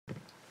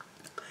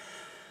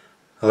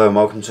Hello and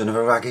welcome to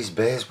another Raggy's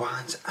Beers,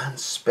 Wines and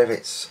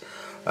Spirits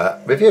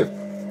review.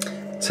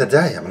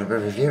 Today I'm going to be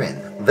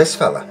reviewing this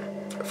fella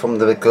from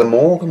the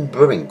Glamorgan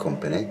Brewing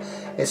Company.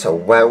 It's a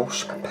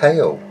Welsh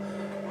pale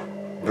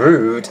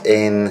brewed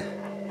in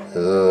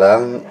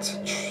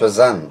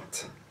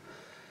Llantrazant,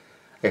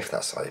 if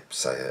that's how you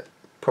say it.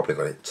 Probably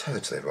got it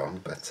totally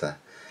wrong, but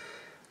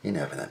you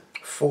never know.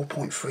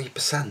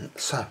 4.3%.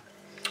 So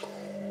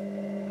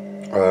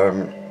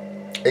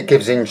it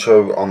gives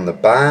intro on the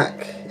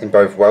back in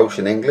both Welsh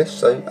and English,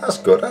 so that's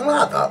good. I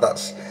like that.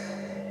 That's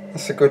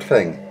a good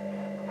thing.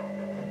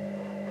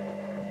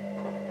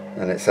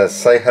 And it says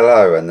say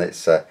hello, and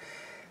it's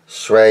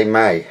Shway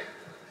May,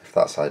 if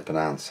that's how you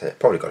pronounce it.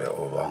 Probably got it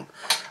all wrong.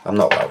 I'm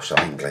not Welsh,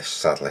 I'm English,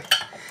 sadly.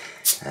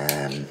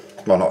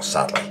 Well, not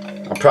sadly.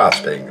 I'm proud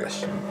to be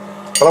English,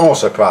 but I'm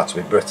also proud to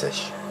be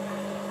British.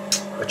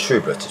 A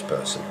true British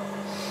person.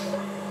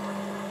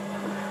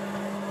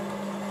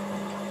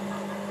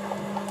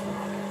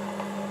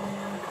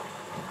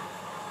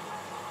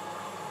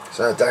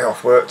 So, day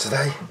off work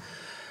today,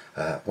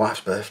 wife's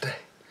birthday,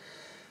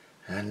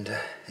 and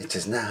it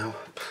is now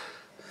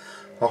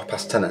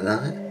 10:30 at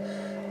night,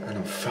 and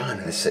I'm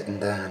finally sitting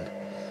down.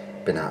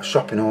 Been out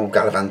shopping all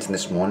gallivanting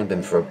this morning,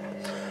 been for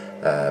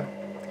a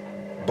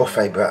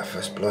buffet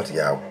breakfast, bloody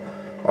hell.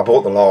 I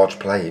bought the large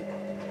plate,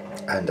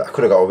 and I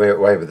could have got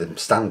away with the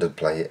standard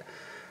plate,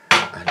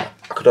 and I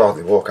could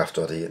hardly walk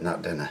after I'd eaten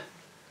that dinner.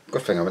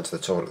 Good thing I went to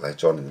the toilet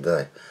later on in the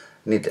day.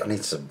 I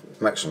need to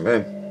make some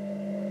room.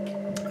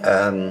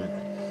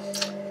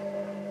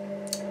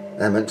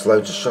 Then went to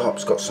loads of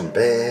shops, got some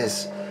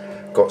beers,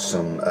 got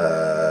some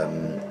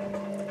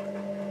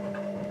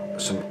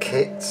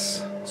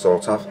kits,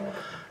 sort of,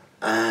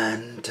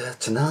 and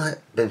tonight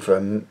been for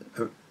a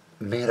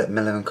meal at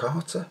Miller and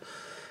Carter,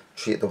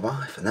 treat the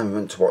wife, and then we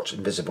went to watch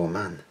Invisible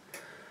Man.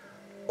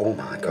 Oh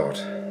my god,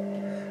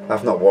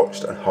 I've not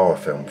watched a horror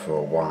film for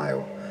a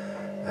while,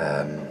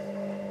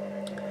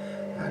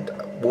 and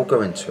we'll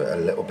go into it a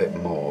little bit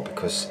more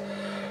because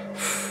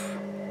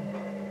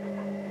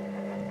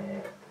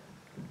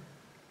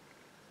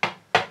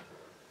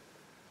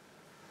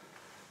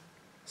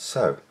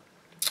so,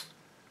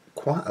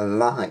 quite a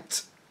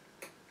light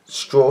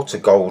straw to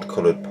gold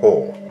coloured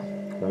pour,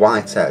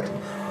 white head,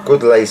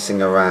 good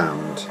lacing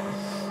around.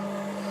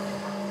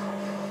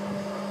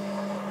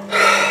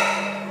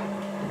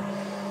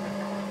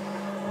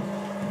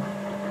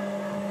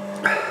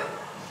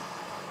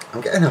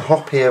 I'm getting a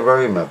hoppy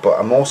aroma, but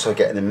I'm also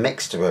getting a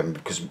mixed aroma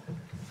because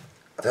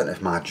I don't know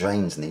if my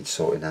drains need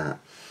sorting out.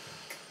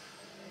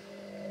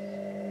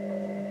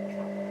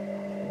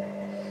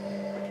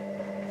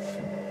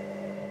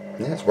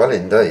 Yeah, it's well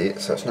in date,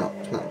 so it's not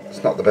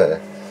the beer.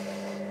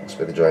 Must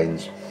be the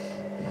drains.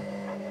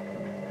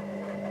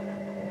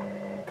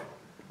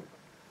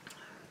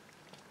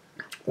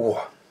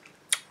 Oh,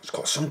 it's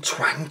got some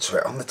twang to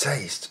it on the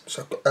taste.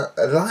 So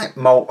a light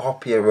malt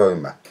hoppy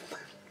aroma.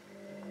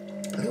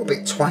 A little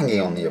bit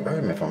twangy on the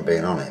aroma, if I'm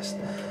being honest,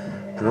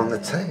 and on the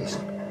taste.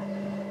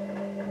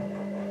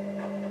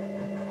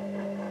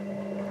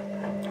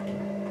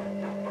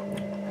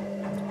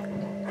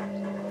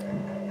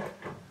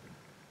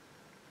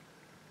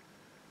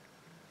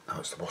 Oh,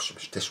 it's the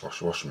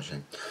dishwasher washing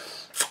machine.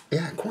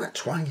 Yeah, quite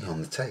twangy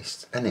on the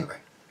taste. Anyway,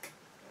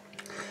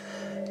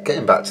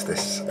 getting back to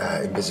this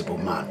Invisible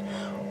Man,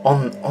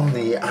 on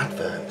the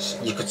adverts,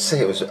 you could see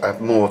it was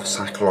more of a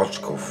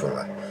psychological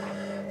thriller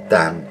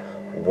than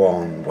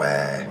one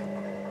where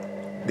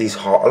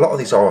a lot of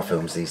these horror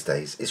films these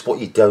days, it's what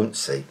you don't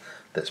see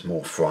that's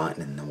more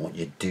frightening than what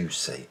you do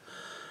see,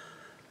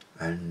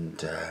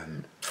 and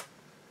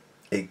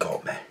it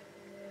got me.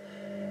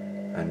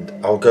 And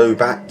I'll go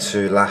back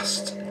to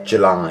last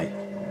July,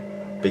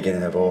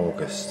 beginning of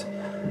August.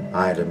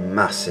 I had a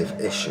massive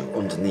issue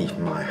underneath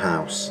my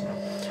house.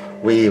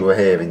 We were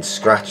hearing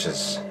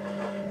scratches.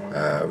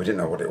 We didn't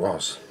know what it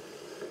was.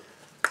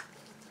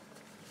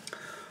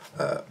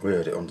 We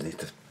heard it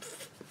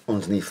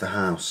underneath the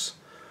house.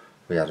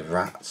 We had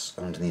rats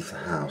underneath the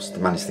house. They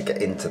managed to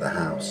get into the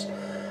house,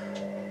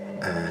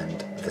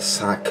 and the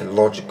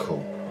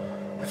psychological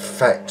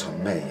effect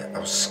on me, I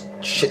was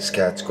shit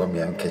scared to go in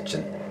my own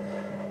kitchen.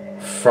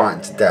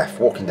 Frightened to death.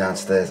 Walking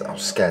downstairs, I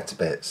was scared to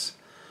bits.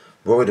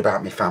 Worried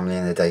about my family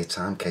in the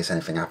daytime in case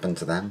anything happened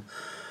to them.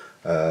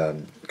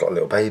 Got a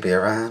little baby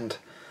around,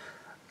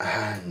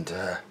 and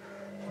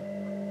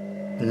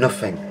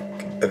nothing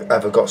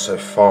ever got so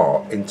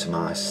far into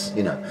my,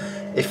 you know,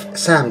 if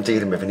say I'm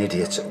dealing with an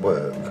idiot at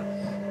work,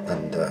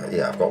 and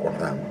yeah, I've got one of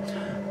them.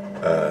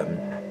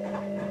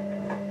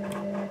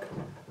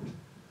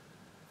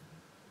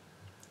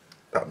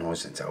 That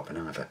noise isn't helping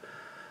either.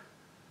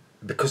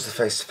 Because the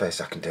face to face,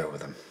 I can deal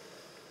with them,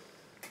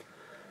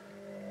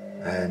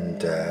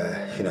 and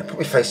you know, put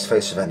me face to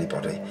face with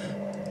anybody.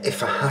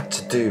 If I had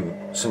to do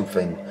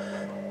something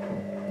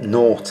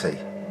naughty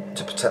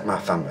to protect my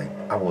family,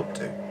 I would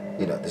do.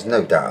 You know, there's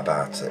no doubt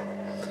about it.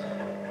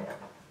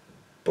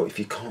 But if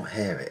you can't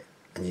hear it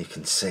and you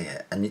can see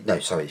it, and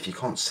if you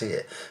can't see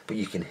it but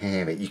you can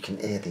hear it, you can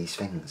hear these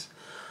things.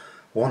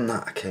 one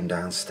night I came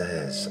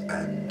downstairs,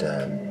 and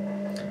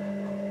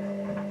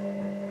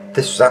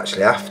this was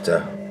actually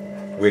after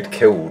we'd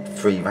killed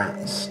 3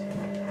 rats.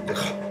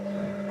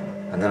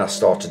 And then I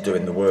started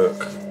doing the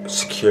work,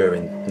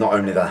 securing not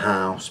only the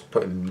house,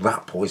 putting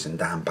rat poison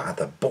down by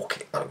the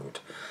bucket load,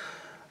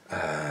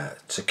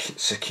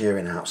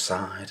 securing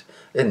outside.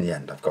 In the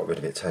end, I've got rid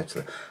of it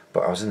totally.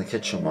 But I was in the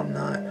kitchen one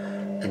night,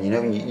 and you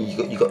know, when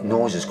you got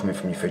noises coming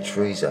from your fridge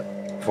freezer,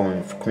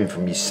 coming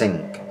from your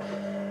sink.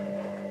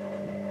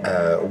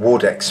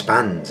 Wood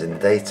expands in the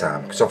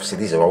daytime, because obviously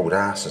these are old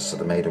houses, so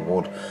they're made of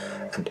wood,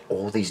 and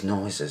all these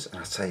noises. And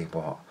I tell you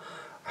what,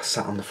 I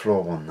sat on the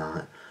floor one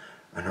night,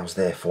 and I was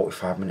there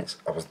 45 minutes.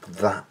 I was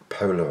that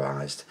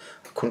polarised,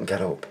 I couldn't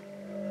get up.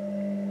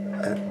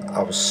 And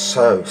I was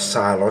so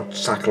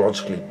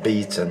psychologically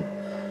beaten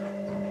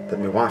that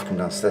my wife came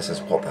downstairs and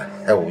says, "What the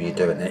hell were you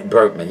doing?" And it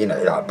broke me, you know,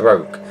 it like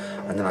broke.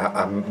 And then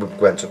I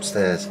went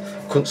upstairs,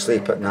 couldn't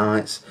sleep at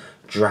nights,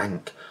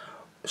 drank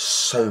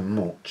so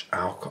much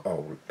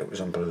alcohol, it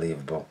was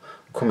unbelievable.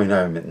 Coming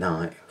home at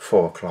night,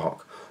 4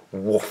 o'clock,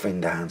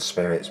 waffing down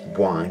spirits,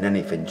 wine,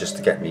 anything just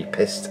to get me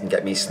pissed and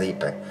get me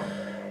sleeping.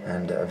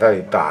 And a very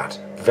bad,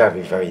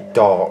 very, very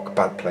dark,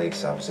 bad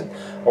place I was in.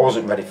 I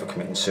wasn't ready for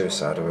committing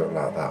suicide or anything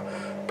like that,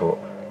 but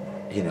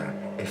you know,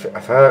 if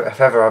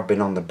ever I've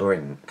been on the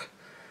brink,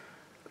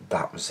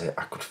 that was it.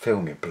 I could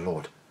feel my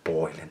blood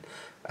boiling.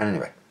 And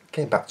anyway,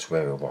 getting back to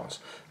where I was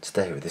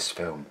today with this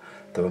film,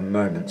 there were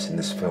moments in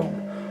this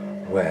film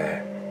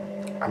where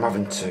I'm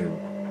having to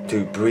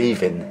do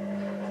breathing,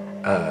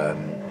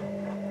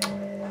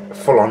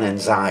 full-on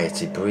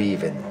anxiety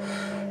breathing,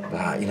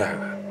 you know,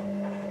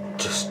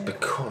 just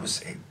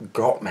because it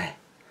got me.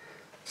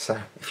 So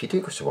if you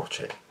do go to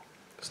watch it,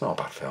 it's not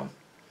a bad film.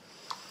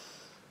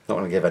 Not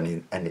going to give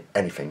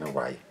anything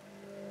away,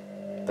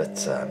 but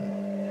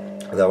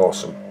there are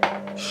some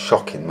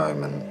shocking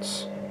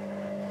moments,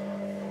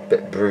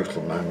 bit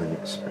brutal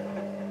moments.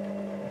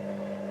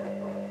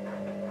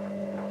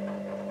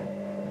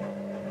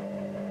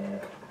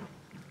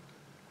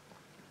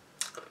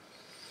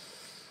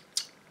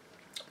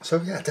 So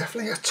yeah,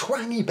 definitely a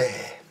twangy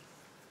beer.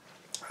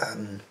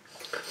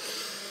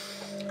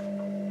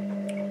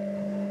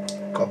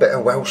 Got a bit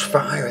of Welsh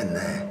fire in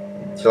there.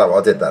 Do you like what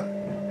I did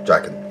then?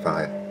 Dragon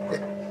fire.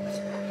 Yeah.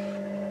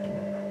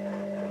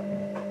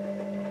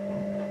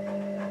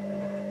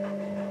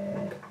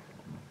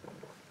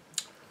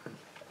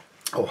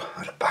 Oh, I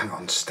had a bang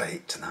on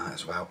steak tonight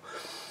as well.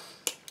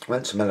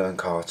 Went to Miller and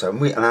Carter,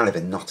 and I live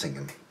in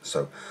Nottingham,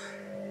 so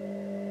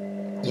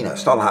you know,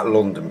 it's not like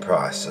London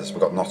prices. We've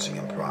got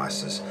Nottingham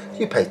prices.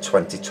 You pay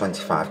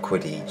 20-25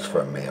 quid each for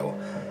a meal.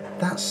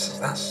 That's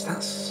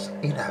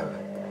you know,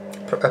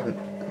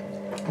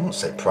 I won't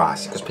say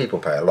pricey because people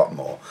pay a lot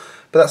more,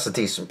 but that's a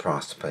decent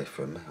price to pay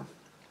for a meal.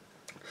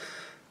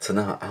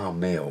 Tonight our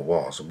meal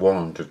was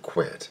 100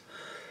 quid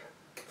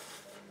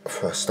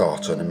for a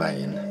starter and a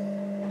main,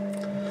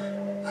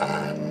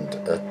 and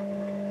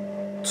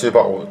two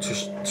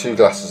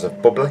glasses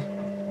of bubbly,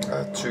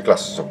 2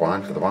 glasses of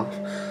wine for the wife,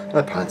 and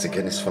a pint of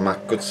Guinness for my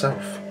good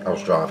self. I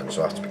was driving,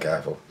 so I have to be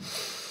careful.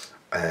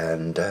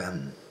 And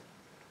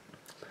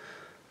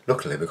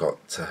luckily we got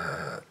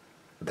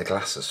the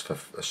glasses for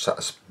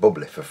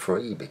bubbly for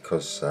free,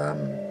 because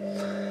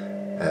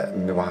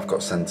my wife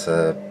got sent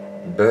a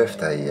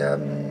birthday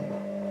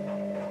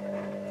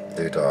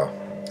doodah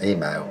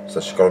email, so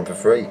she got them for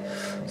free,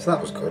 so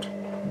that was good.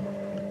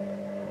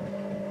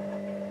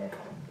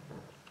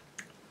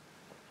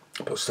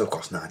 But still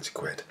cost 90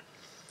 quid.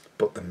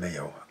 But the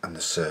meal and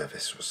the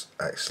service was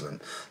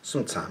excellent.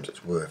 Sometimes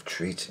it's worth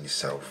treating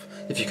yourself,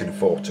 if you can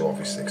afford to,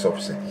 obviously, because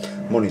obviously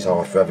money's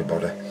hard for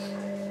everybody.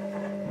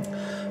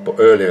 But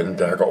earlier in the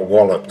day I got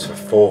walloped for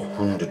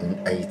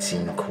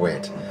 418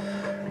 quid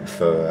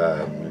for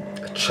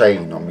a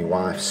chain on my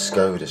wife's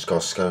Skoda. She's got a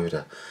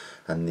Skoda,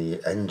 and the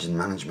engine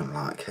management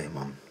light came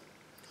on.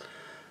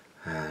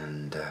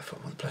 And I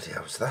thought, what the bloody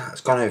hell was that?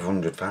 It's gone over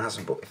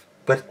 100,000, but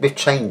with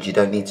change you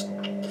don't need to,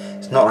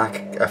 it's not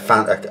like a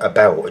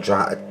belt,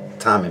 a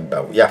timing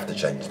belt, you have to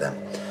change them,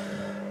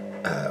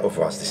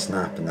 otherwise they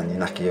snap and then you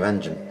knacker your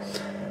engine.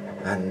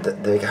 And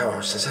there you go, I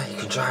says, hey, you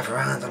can drive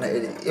around on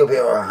it, it'll be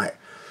alright.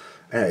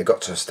 Anyway, it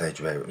got to a stage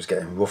where it was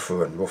getting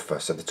rougher and rougher,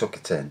 so they took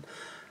it in,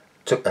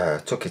 took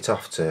it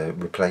off to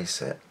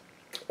replace it,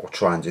 or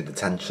try and do the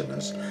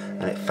tensioners,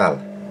 and it fell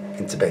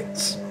into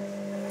bits.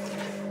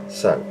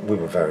 So we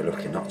were very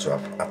lucky not to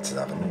have had to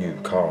have a new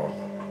car.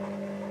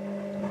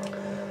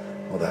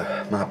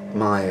 Although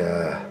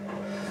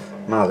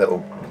my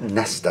little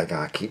nest egg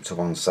I keep to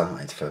one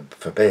side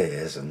for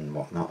beers and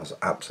whatnot has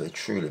absolutely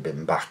truly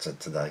been battered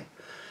today.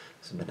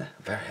 It's been a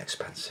very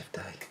expensive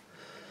day.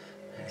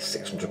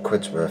 600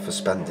 quid's worth of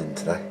spending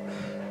today.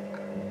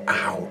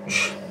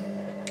 Ouch.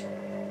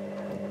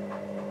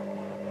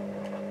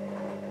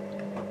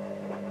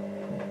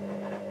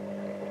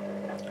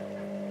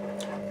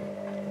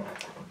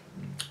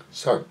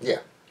 So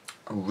yeah,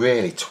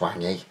 really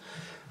twangy.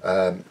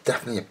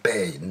 Definitely a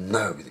beer you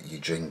know that you're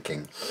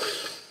drinking.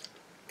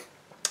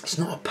 It's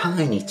not a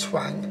piney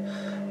twang,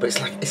 but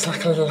it's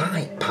like a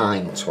light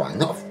pine twang,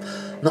 not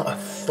a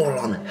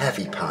full-on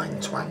heavy pine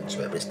twang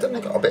to it, but it's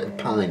definitely got a bit of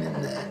pine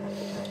in there.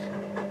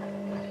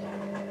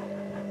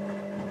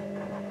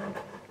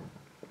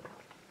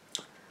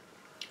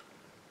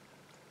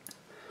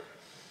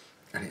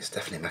 And it's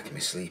definitely making me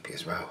sleepy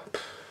as well.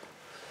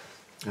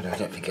 I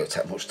don't think it'll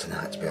take much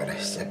tonight, to be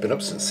honest. I've been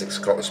up since 6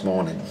 o'clock this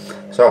morning,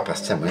 so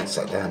 10:30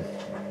 sat down.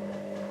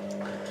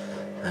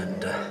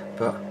 And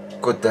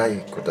but good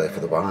day for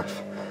the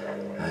wife.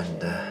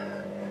 And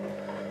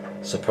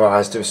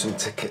surprised there were some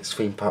tickets,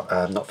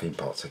 not theme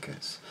park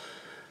tickets,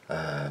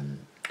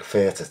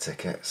 theatre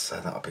tickets.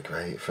 So that'll be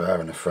great for her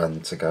and a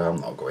friend to go.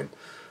 I'm not going.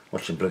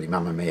 Watching bloody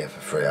Mamma Mia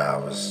for 3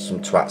 hours,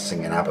 some twat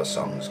singing ABBA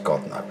songs.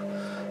 God no.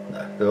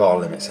 No, there are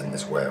limits in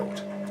this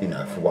world, you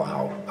know, for what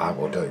I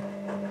will do.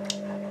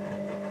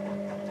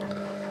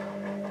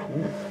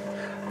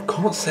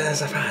 Can't say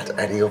as I've had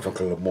any other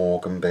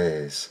Glamorgan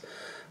beers.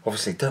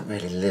 Obviously don't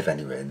really live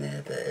anywhere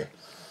near there.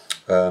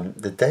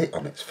 The date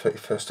on it's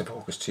 31st of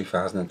August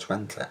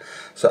 2020.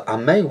 So I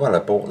may well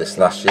have bought this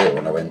last year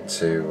when I went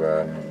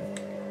to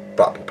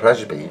Blackpool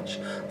Pleasure Beach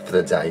for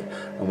the day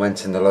and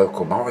went in the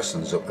local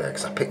Morrison's up there,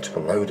 because I picked up a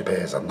load of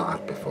beers I've not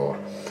had before.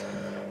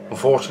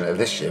 Unfortunately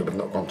this year we've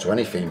not gone to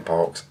any theme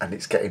parks, and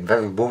it's getting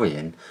very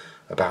worrying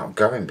about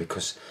going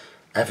because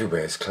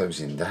everywhere is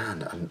closing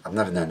down, and I've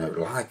never known it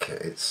like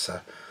it.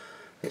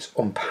 It's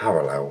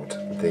unparalleled,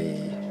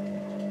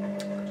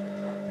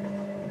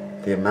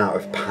 the amount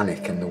of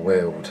panic in the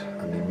world.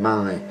 I mean,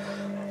 my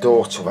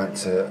daughter went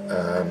to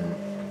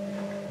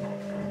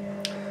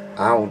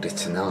Aldi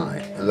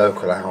tonight, the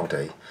local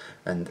Aldi,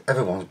 and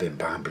everyone's been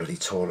buying bloody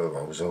toilet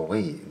rolls all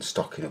week and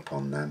stocking up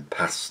on them,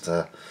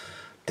 pasta,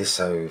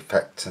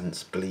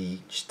 disinfectants,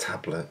 bleach,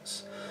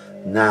 tablets.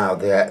 Now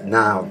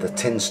the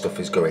tin stuff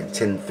is going,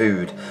 tin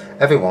food.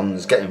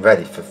 Everyone's getting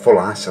ready for full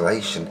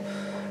isolation,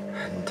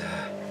 and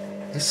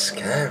it's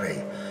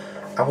scary.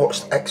 I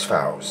watched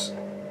X-Files,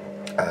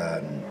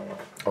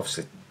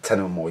 obviously 10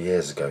 or more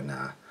years ago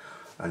now,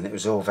 and it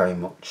was all very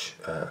much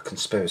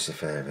conspiracy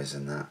theories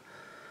and that.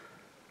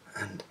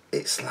 And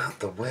it's like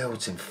the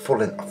world's in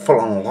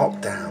full-on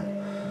lockdown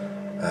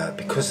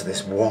because of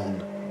this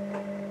one,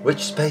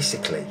 which is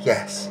basically,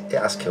 yes, it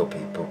has killed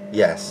people.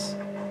 Yes,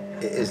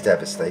 it is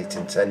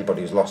devastating to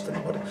anybody who's lost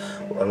anybody.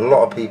 But a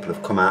lot of people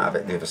have come out of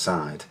it the other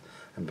side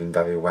and been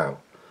very well.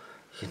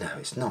 You know,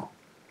 it's not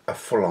a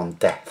full-on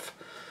death.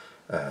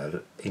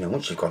 You know,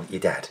 once you've gone,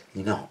 you're dead.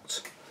 You're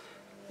not.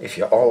 If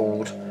you're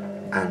old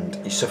and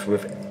you suffer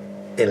with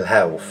ill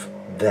health,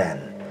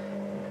 then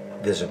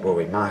there's a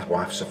worry. My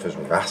wife suffers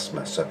with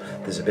asthma, so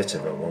there's a bit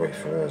of a worry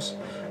for us.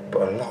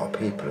 But a lot of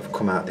people have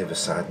come out the other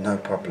side, no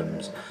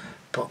problems.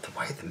 But the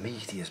way the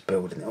media's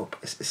building it up,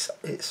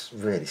 it's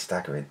really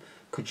staggering.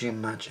 Could you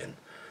imagine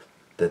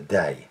the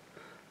day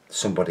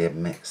somebody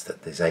admits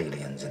that there's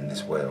aliens in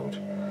this world?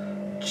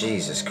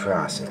 Jesus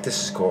Christ, if this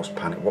has caused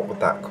panic, what would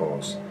that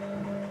cause?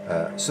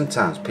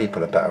 Sometimes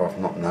people are better off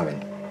not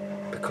knowing,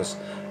 because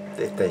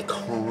if they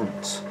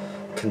can't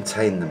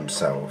contain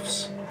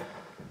themselves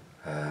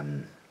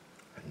and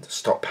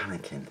stop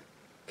panicking,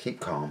 keep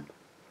calm,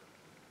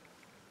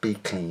 be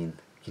clean,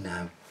 you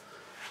know.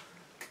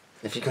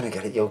 If you're going to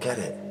get it, you'll get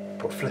it.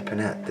 But flipping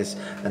it,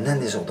 and then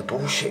there's all the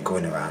bullshit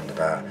going around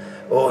about,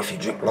 oh, if you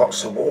drink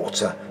lots of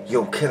water,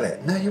 you'll kill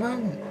it. No, you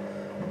won't.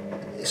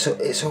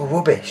 It's all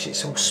rubbish.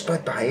 It's all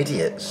spread by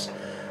idiots.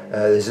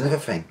 There's another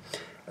thing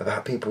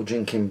about people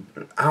drinking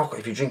alcohol.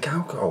 If you drink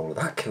alcohol,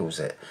 that kills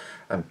it.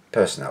 And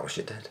personally, I wish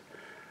it did.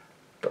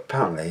 But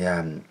apparently,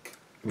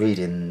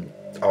 reading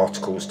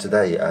articles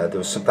today, there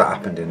was something that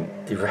happened in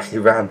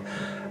Iran,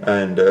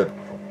 and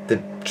they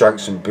drank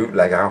some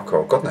bootleg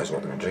alcohol. God knows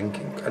what they were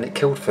drinking, and it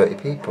killed 30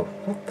 people.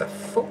 What the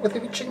fuck were they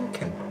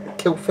drinking? It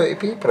killed 30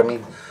 people. I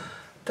mean,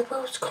 the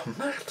world's gone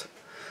mad.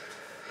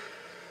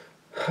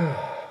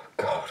 Oh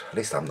God, at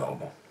least I'm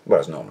normal. Well,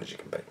 as normal as you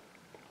can be.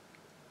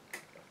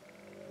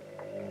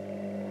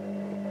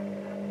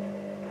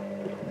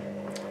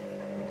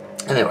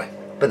 Anyway,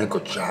 been a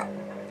good chat.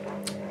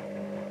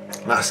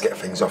 Nice to get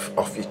things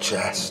off your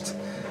chest,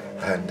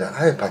 and I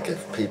hope I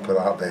give people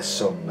out there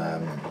some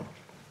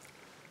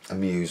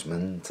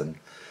amusement and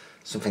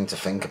something to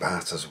think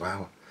about as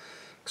well.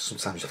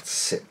 Sometimes you have to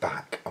sit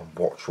back and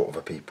watch what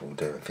other people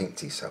do and think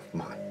to yourself,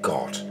 my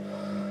God,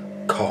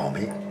 calm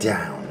it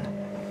down.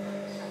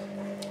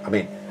 I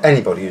mean,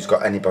 anybody who's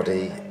got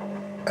anybody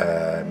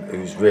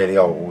who's really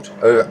old,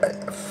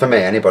 for me,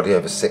 anybody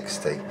over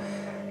 60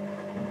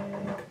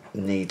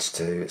 needs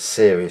to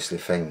seriously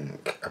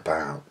think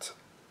about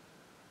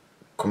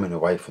coming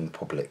away from the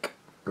public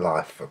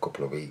life for a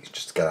couple of weeks,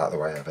 just to get out of the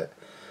way of it.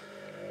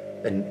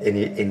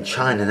 In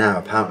China now,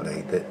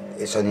 apparently, that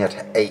it's only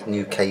had 8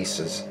 new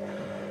cases,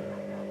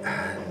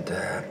 and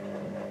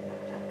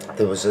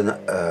there was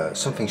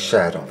something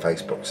shared on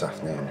Facebook this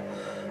afternoon,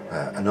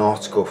 an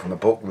article from a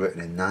book written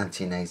in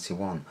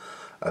 1981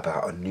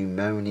 about a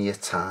pneumonia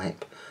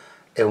type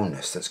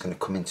illness that's going to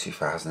come in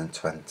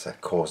 2020,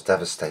 cause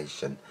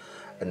devastation,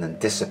 and then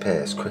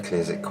disappear as quickly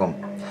as it come,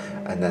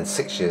 and then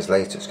 6 years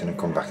later it's going to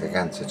come back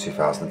again to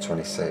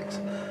 2026.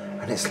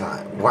 And it's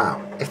like,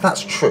 wow, if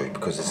that's true,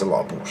 because there's a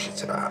lot of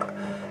bullshit about it,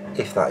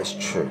 if that is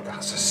true,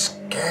 that's a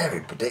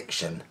scary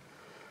prediction.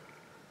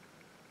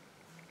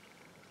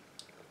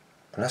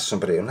 Unless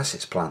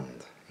it's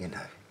planned, you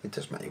know, it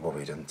does make you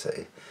worried, doesn't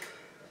it?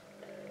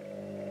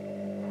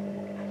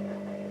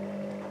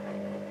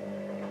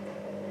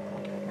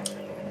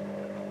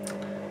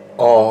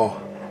 Are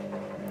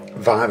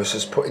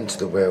viruses put into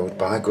the world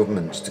by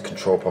governments to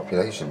control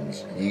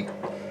populations?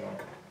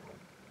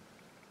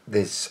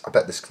 I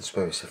bet there's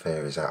conspiracy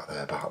theories out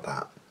there about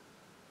that.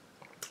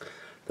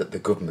 That the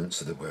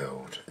governments of the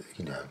world,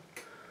 you know,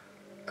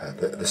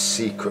 the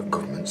secret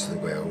governments of the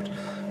world,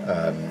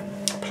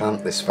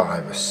 plant this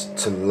virus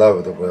to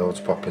lower the world's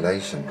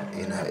population.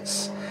 You know,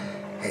 it's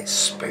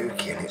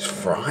spooky and it's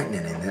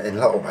frightening in a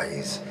lot of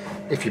ways,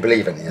 if you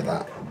believe any of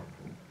that.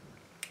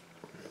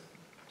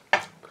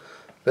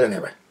 But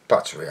anyway,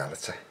 back to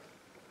reality.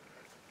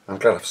 I'm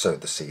glad I've sowed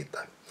the seed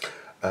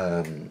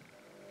though.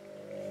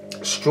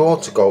 Straw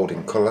to gold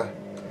in colour,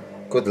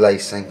 good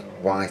lacing,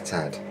 white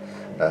head,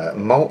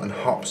 malt and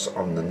hops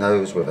on the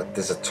nose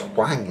there's a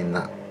twang in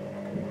that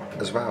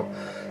as well.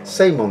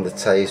 Same on the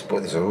taste, but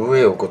there's a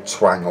real good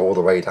twang all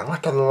the way down,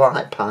 like a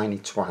light piney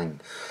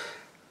twang.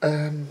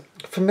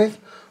 For me,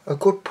 a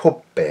good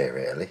pub beer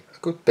really, a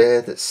good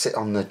beer that sit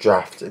on the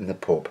draft in the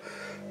pub.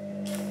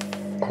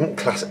 I wouldn't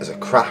class it as a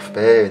craft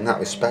beer in that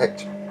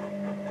respect,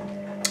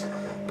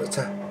 but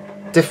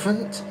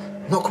different.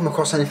 Not come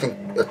across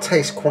anything that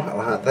tastes quite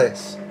like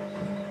this,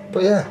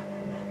 but yeah,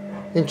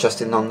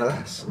 interesting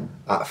nonetheless.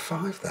 Out of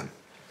 5 then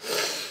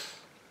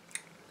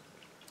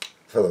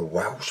for the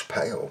Welsh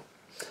Pale.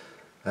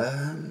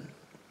 About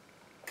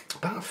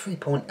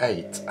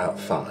 3.8 out of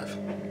 5.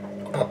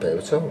 Not bad beer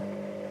at all.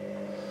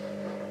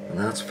 And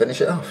now to finish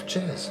it off,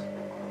 cheers.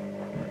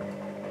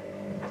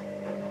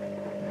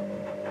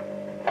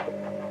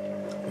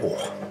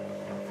 Oh,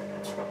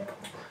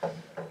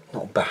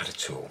 not bad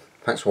at all.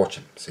 Thanks for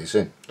watching. See you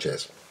soon.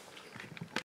 Cheers.